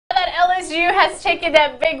LSU has taken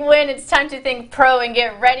that big win. It's time to think pro and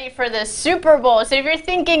get ready for the Super Bowl. So if you're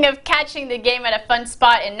thinking of catching the game at a fun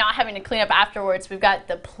spot and not having to clean up afterwards, we've got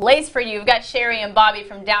the place for you. We've got Sherry and Bobby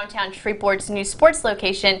from downtown Shreveport's new sports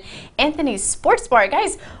location, Anthony's Sports Bar.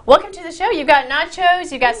 Guys, welcome to the show. You've got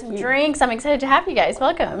nachos, you've got some drinks. I'm excited to have you guys.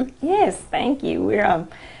 Welcome. Yes, thank you. We're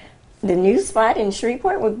the new spot in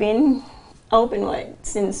Shreveport. We've been open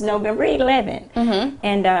since November 11th,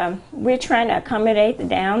 and we're trying to accommodate the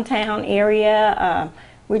downtown area.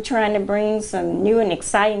 We're trying to bring some new and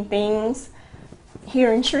exciting things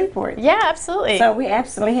here in Shreveport. Yeah, absolutely. So we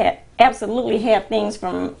absolutely have things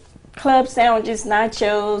from club sandwiches,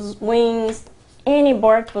 nachos, wings, any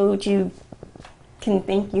bar food you can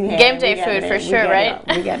think you have. Game day food for sure, right?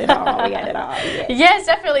 We got it all. We got it all. Yes. Yes,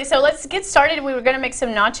 definitely. So let's get started. We were going to make some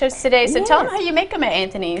nachos today. So tell them how you make them at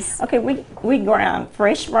Anthony's. Okay, we ground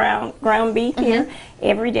fresh ground beef here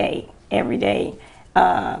every day. Every day.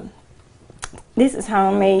 This is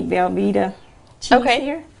homemade Velveeta cheese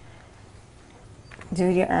here.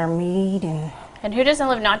 Do our meat and who doesn't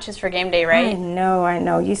love nachos for game day, right? I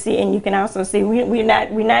know. You see, and you can also see we're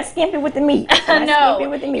not skimpy with the meat. No,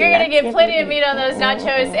 you're gonna get plenty of meat on those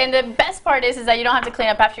nachos. And the best part is that you don't have to clean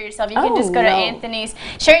up after yourself. You can just go to Anthony's.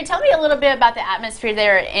 Sherry, tell me a little bit about the atmosphere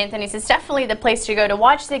there at Anthony's. It's definitely the place to go to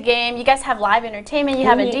watch the game. You guys have live entertainment. You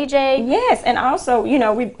have a DJ. Yes, and also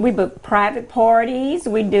we book private parties.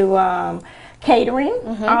 We do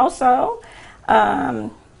catering also.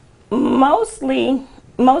 Mostly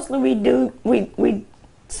we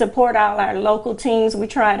support all our local teams. We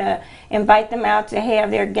try to invite them out to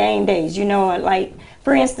have their game days. You know, like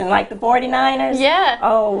for instance, like the 49ers. Yeah.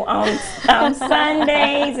 Oh, on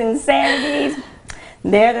Sundays and Saturdays,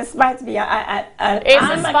 they're the spot to be. I'm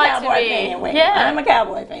a Cowboy fan. Yeah. I'm a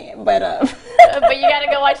Cowboy fan, but but you got to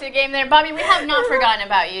go watch the game there. Bobby, we have not forgotten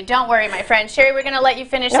about you. Don't worry, my friend. Sherry, we're going to let you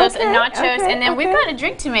finish those nachos, and then we've got a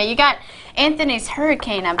drink to make. You got Anthony's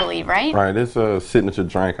Hurricane, I believe, right? Right. It's a signature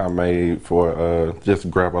drink I made for just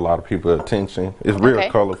grab a lot of people's attention. It's real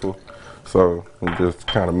colorful, so we just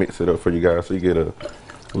kind of mix it up for you guys so you get a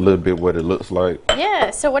little bit what it looks like.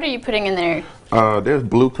 Yeah. So what are you putting in there? There's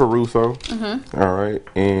blue Caruso. All right,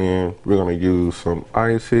 and we're gonna use some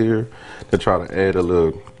ice here to try to add a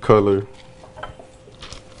little color.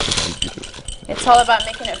 It's all about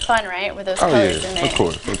making it fun, right? With those colors in there. Of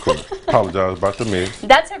course. Apologize about the mix.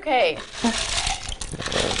 That's okay.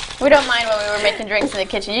 We don't mind when we were making drinks in the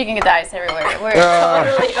kitchen. You can get the ice everywhere. We're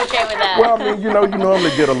totally okay with that. Well, I mean, you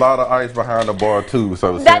normally get a lot of ice behind the bar too.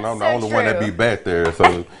 So I'm the only one that be back there.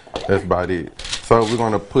 So that's about it. So we're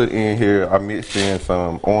gonna put in here. I mixed in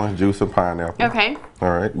some orange juice and pineapple. Okay.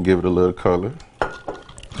 All right, give it a little color.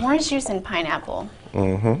 Orange juice and pineapple.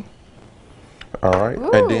 All right,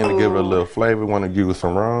 and then to give it a little flavor, we want to use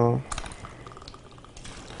some rum.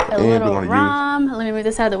 A little rum. Let me move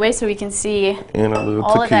this out of the way so we can see and a little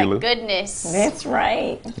all tequila. of that goodness. That's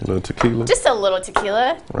right. A little tequila. Just a little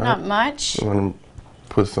tequila, not much. I'm going to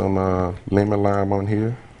put some lemon lime on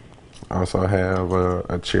here. Also have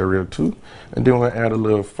a cherry or two. And then we'll add a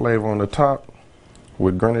little flavor on the top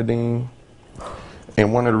with grenadine.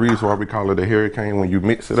 And one of the reasons why we call it a hurricane, when you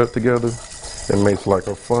mix it up together, it makes like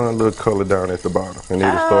a fun little color down at the bottom. And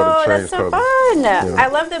it'll start to change that's so color. fun. Yeah. I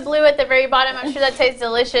love the blue at the very bottom. I'm sure that tastes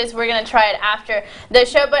delicious. We're going to try it after the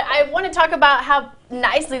show. But I want to talk about how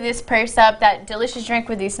nicely this pairs up that delicious drink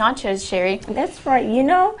with these nachos, Sherry. That's right. You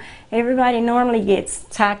know, everybody normally gets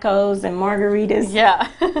tacos and margaritas. Yeah.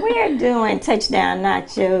 We're doing touchdown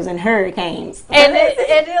nachos and hurricanes. And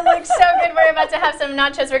it looks so good. We're about to have some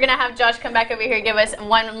nachos. We're going to have Josh come back over here and give us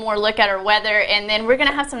one more look at our weather. And then we're going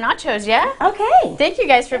to have some nachos, yeah? Okay. Thank you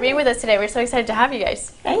guys for being with us today. We're so excited to have you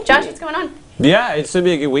guys. Thank Josh, you. what's going on? Yeah, it should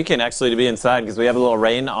be a good weekend actually to be inside because we have a little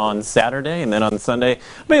rain on Saturday and then on Sunday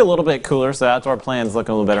it'll be a little bit cooler, so that's our plans,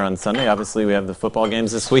 looking a little better on Sunday. Obviously we have the football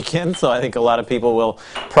games this weekend, so I think a lot of people will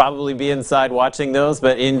probably be inside watching those,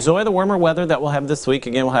 but enjoy the warmer weather that we'll have this week.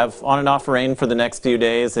 Again, we'll have on and off rain for the next few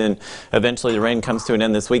days and eventually the rain comes to an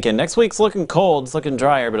end this weekend. Next week's looking cold, it's looking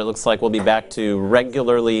drier, but it looks like we'll be back to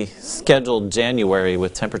regularly scheduled January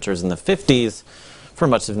with temperatures in the 50s. For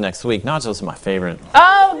much of next week. Nachos are my favorite.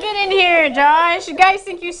 Oh, get in here, Josh. Guys,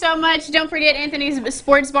 thank you so much. Don't forget, Anthony's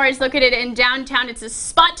Sports Bar is located in downtown. It's a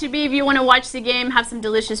spot to be if you want to watch the game, have some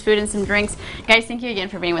delicious food and some drinks. Guys, thank you again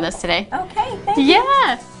for being with us today. Okay, thank you.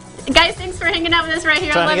 Yeah. Guys, thanks for hanging out with us right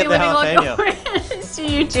here on Love You Living. We'll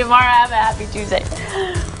see you tomorrow. Have a happy Tuesday.